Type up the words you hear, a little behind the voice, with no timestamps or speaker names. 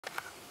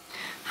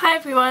Hi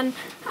everyone,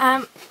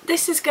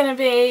 this is going to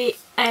be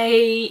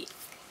a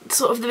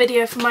sort of the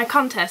video for my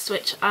contest,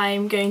 which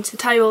I'm going to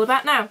tell you all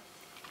about now.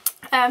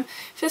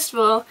 First of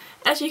all,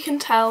 as you can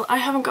tell, I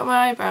haven't got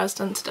my eyebrows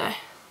done today.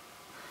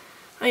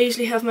 I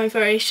usually have my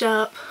very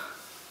sharp,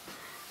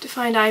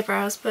 defined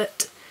eyebrows,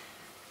 but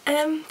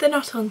they're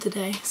not on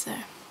today, so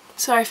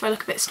sorry if I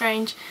look a bit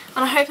strange.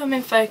 And I hope I'm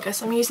in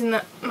focus. I'm using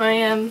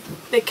my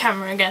big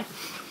camera again.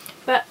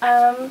 But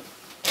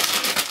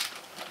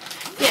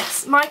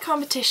yes, my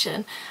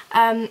competition.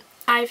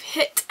 I've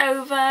hit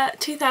over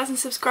 2,000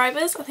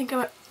 subscribers. I think I'm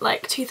at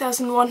like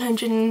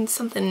 2,100 and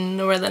something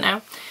or other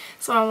now.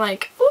 So I'm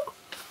like, ooh,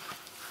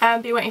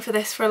 I've been waiting for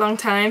this for a long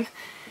time.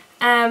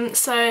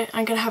 So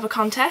I'm going to have a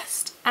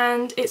contest,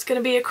 and it's going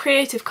to be a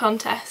creative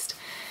contest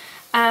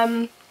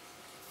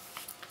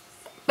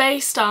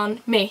based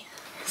on me.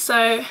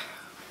 So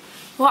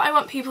what I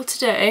want people to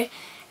do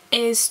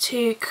is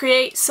to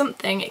create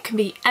something. It can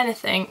be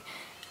anything,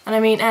 and I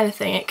mean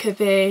anything. It could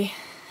be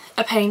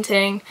a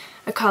painting,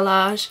 a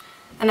collage,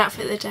 an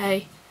outfit of the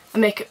day, a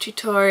makeup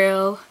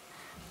tutorial,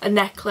 a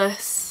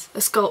necklace,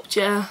 a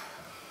sculpture,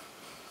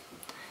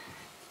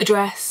 a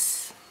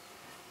dress,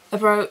 a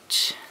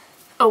brooch.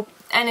 Oh,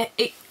 and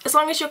as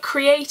long as you're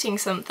creating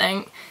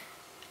something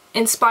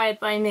inspired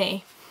by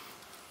me.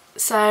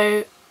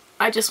 So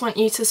I just want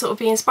you to sort of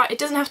be inspired. It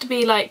doesn't have to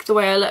be like the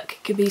way I look.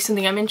 It could be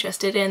something I'm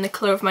interested in, the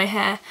colour of my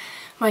hair,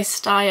 my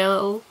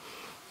style,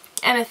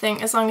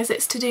 anything, as long as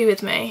it's to do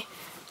with me.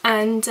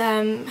 And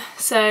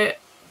so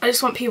I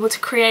just want people to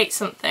create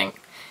something,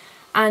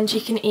 and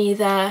you can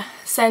either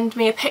send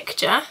me a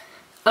picture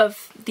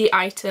of the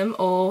item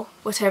or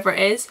whatever it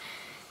is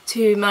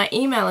to my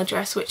email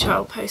address, which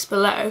I'll post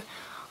below,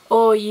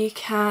 or you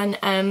can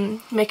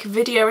make a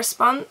video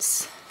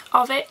response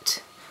of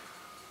it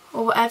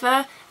or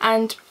whatever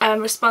and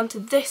respond to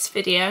this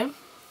video,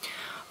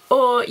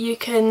 or you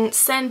can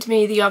send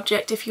me the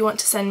object if you want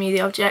to send me the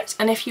object.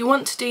 And if you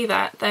want to do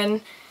that, then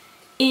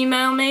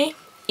email me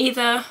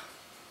either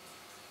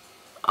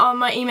on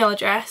my email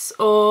address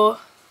or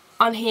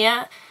on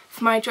here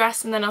for my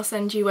address, and then I'll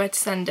send you where to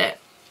send it.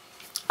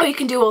 Or you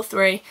can do all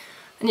three,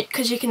 and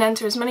because you can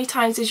enter as many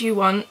times as you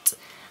want.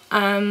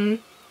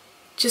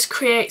 Just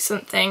create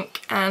something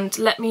and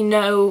let me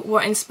know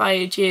what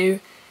inspired you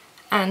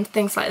and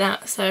things like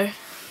that. So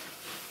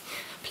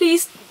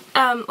please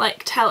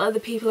like tell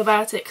other people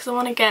about it, because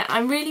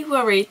I'm really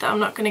worried that I'm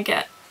not going to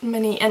get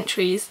many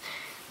entries,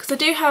 because I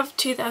do have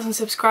 2,000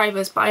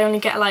 subscribers, but I only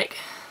get like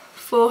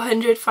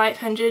 400,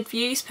 500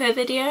 views per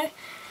video,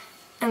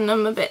 and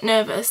I'm a bit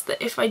nervous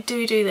that if I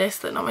do this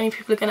that not many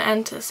people are going to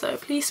enter. So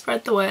please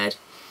spread the word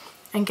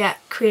and get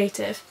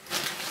creative.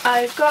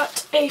 I've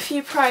got a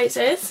few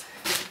prizes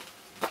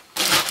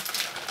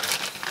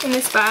in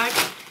this bag,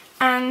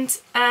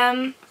 and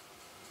I'm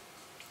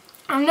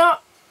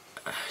not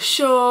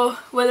sure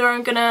whether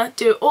I'm going to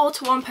do it all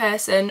to one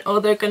person or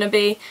I'm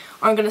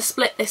going to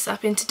split this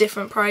up into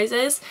different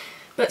prizes.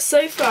 But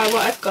so far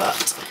what I've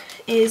got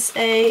is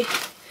a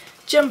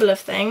jumble of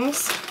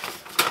things.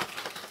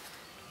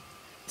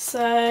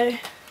 So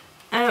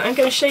I'm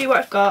going to show you what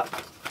I've got,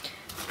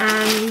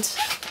 and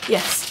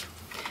yes,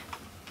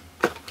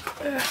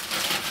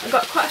 I've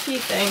got quite a few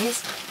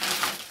things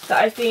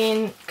that I've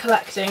been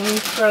collecting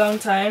for a long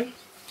time,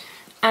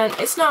 and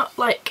it's not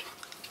like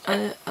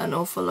an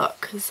awful lot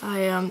because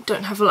I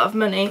don't have a lot of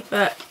money,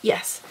 but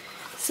yes.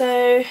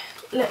 So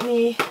let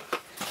me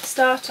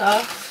start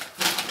off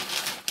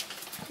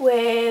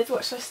with,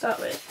 what should I start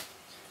with?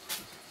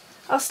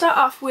 I'll start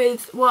off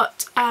with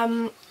what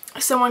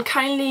someone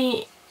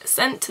kindly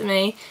sent to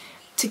me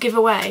to give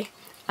away.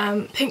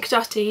 Pink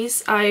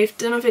Dotties. I've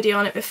done a video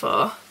on it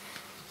before,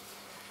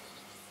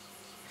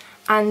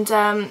 and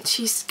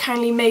she's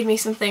kindly made me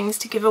some things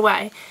to give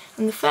away.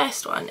 And the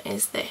first one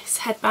is this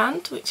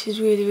headband, which is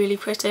really, really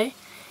pretty.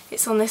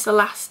 It's on this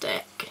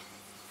elastic,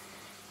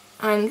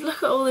 and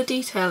look at all the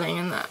detailing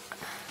in that.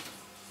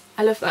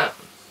 I love that.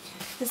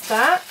 There's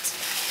that.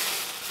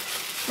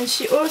 And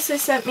she also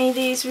sent me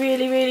these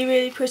really, really,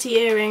 really pretty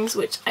earrings,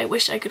 which I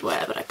wish I could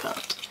wear, but I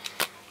can't.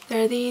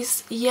 There are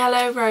these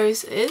yellow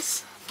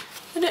roses.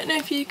 I don't know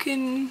if you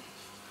can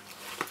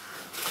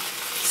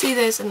see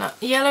those or not.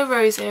 Yellow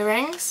rose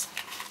earrings.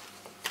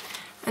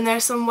 And there are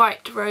some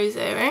white rose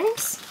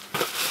earrings.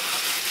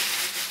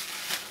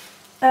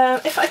 I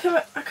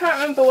can't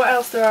remember what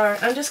else there are.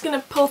 I'm just going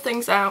to pull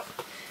things out.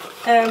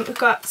 We've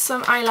got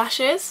some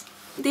eyelashes.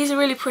 These are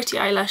really pretty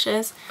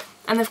eyelashes,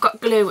 and they've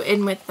got glue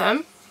in with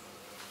them.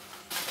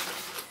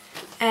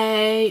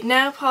 A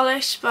nail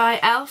polish by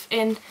Elf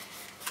in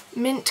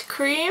mint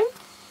cream.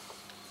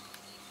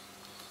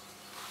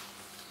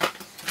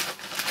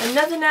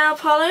 Another nail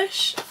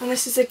polish, and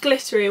this is a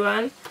glittery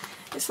one.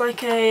 It's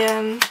like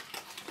a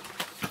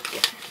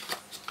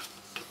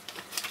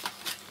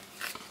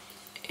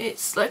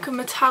it's like a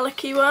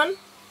metallic-y one.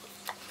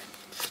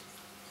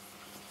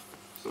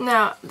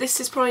 Now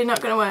this is probably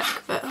not going to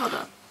work, but hold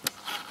on.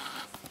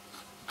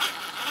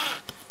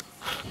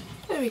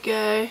 There we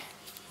go.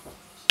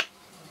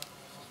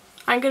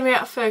 I'm going to be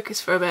out of focus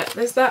for a bit.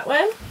 There's that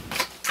one.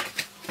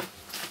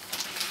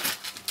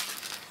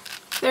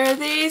 There are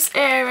these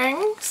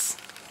earrings.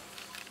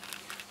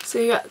 So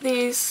you got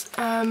these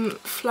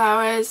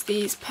flowers,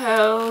 these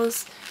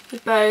pearls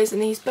with bows,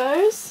 and these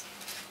bows.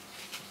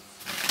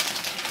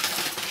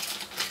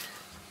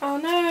 Oh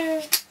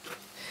no!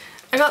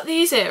 I got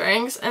these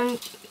earrings, and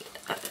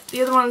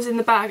the other one's in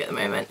the bag at the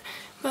moment,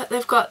 but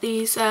they've got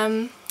these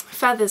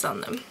feathers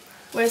on them.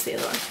 Where's the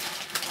other one?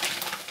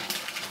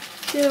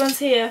 The other one's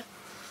here.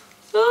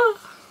 Oh.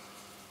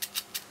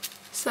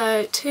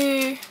 So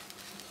 2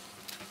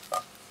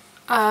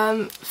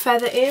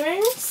 feather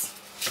earrings.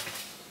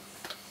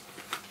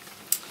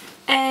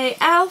 A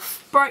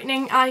e.l.f.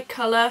 brightening eye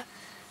colour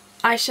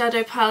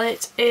eyeshadow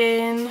palette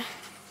in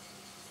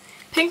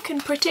Pink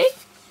and Pretty.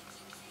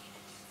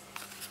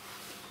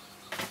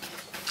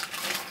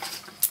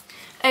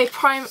 A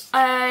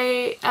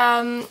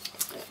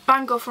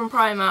bangle from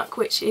Primark,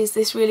 which is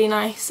this really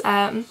nice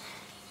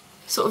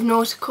sort of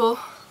nautical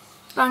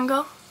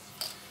bangle.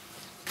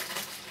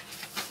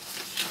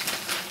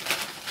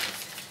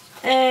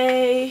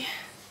 A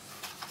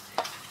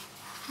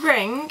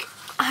ring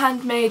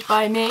handmade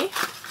by me.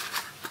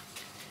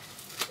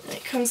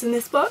 It comes in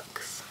this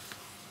box.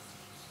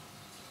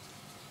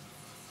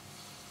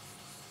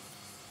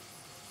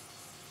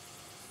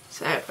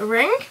 So a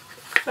ring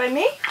by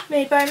me,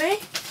 made by me,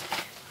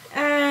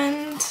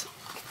 and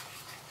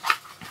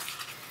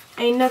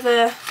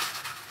another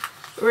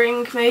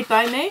ring made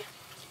by me,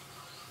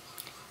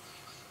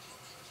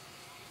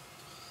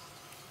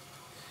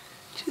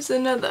 which is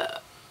another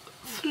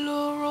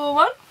floral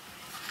one.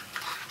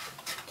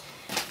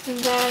 And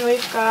then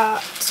we've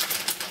got,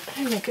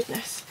 oh my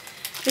goodness,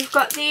 we've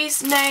got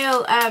these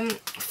nail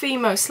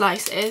Fimo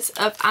slices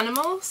of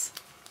animals,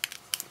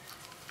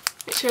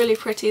 which are really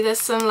pretty. There's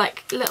some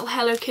like little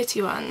Hello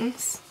Kitty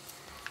ones.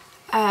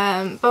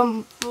 Are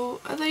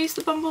these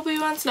the bumblebee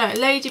ones? No,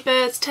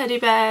 ladybirds, teddy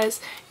bears,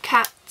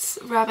 cats,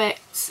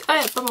 rabbits. Oh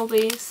yeah,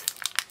 bumblebees.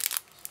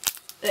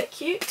 They're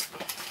cute.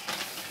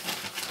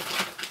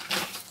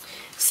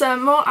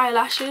 Some more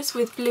eyelashes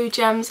with blue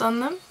gems on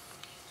them.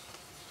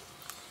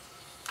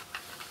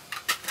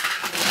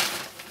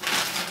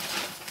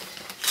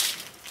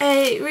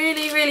 A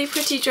really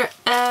pretty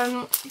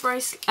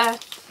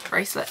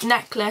bracelet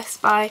necklace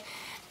by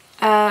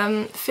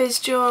Fizz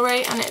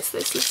Jewellery, and it's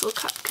this little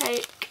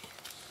cupcake.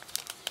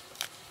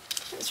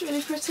 It's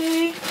really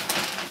pretty.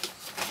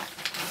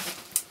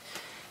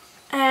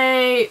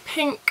 A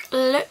pink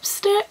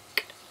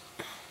lipstick.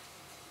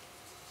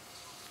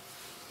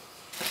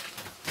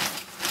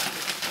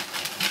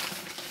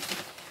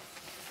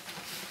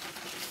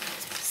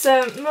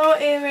 Some more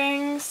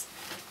earrings.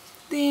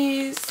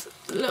 These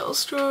little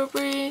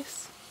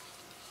strawberries,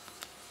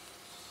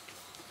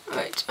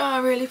 which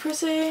are really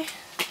pretty.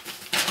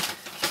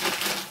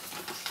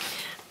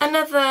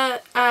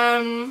 Another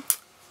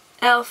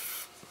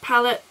e.l.f.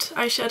 palette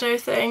eyeshadow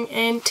thing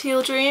in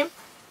Teal Dream.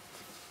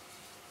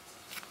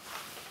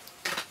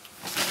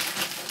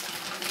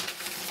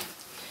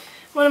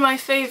 One of my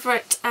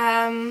favourite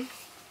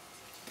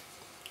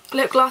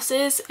lip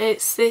glosses,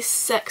 it's this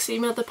Sexy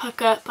Mother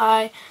Pucker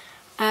by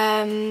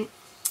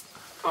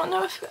oh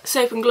no, I forgot,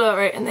 Soap and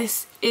Glory, and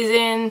this is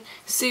in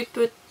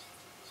Super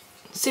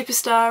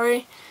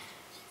Starry.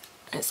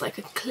 It's like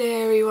a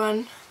cleary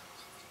one.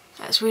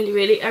 That's I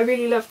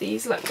really love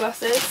these lip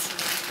glosses.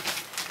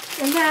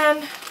 And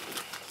then,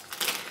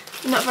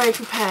 I'm not very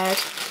prepared.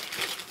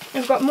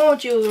 I've got more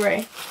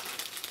jewellery.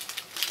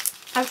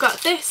 I've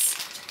got this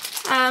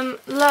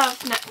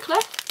love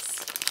necklace,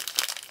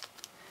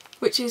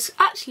 which is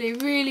actually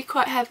really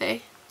quite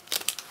heavy.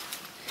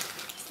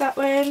 It's that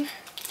one.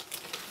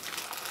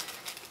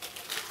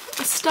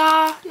 A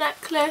star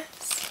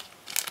necklace.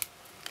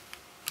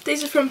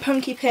 These are from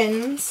Punky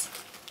Pins.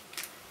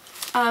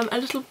 A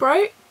little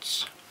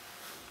brooch.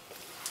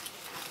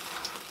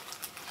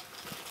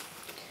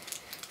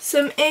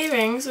 Some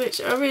earrings which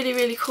are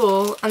really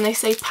cool, and they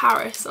say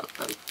Paris on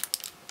them.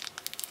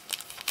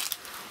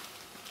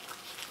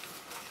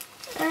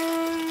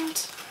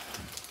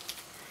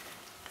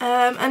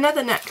 And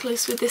another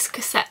necklace with this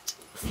cassette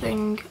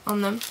thing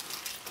on them.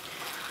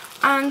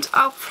 And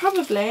I'll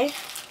probably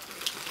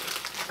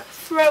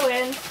throw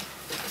in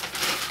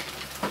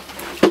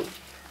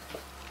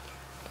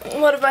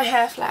one of my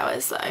hair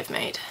flowers that I've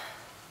made.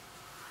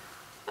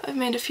 I've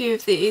made a few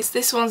of these.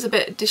 This one's a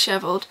bit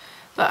dishevelled,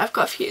 but I've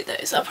got a few of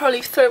those. I'll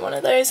probably throw one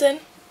of those in.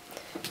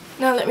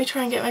 Now let me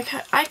try and get my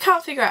I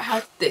can't figure out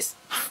how this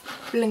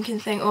blinking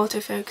thing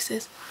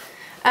autofocuses.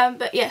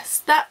 But yes,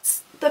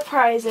 that's the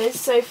prizes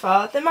so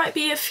far. There might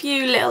be a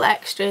few little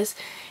extras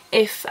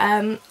if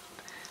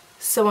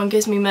someone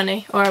gives me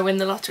money or I win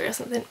the lottery or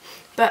something.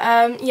 But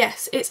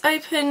yes, it's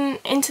open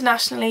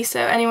internationally,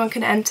 so anyone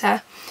can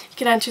enter. You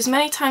can enter as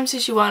many times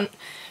as you want.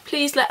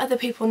 Please let other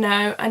people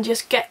know and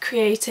just get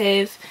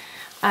creative.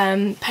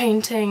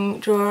 Painting,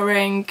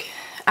 drawing,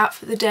 out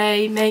for the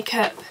day,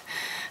 makeup,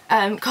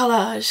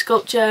 collage,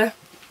 sculpture.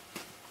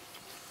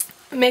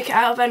 Make it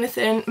out of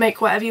anything, make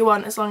whatever you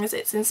want as long as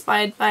it's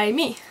inspired by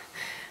me,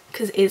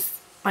 because it is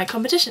my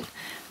competition.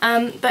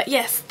 But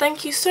yes,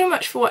 thank you so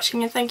much for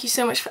watching, and thank you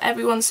so much for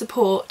everyone's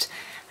support,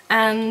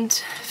 and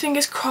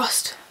fingers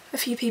crossed a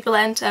few people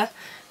enter,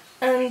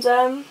 and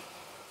I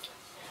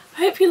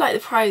hope you like the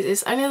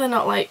prizes. I know they're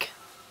not like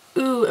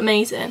ooh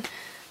amazing,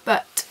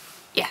 but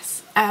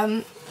yes,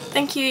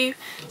 thank you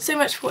so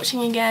much for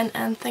watching again,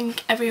 and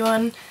thank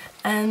everyone,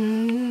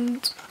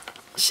 and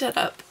shut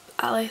up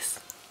Alice.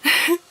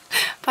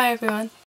 Bye everyone.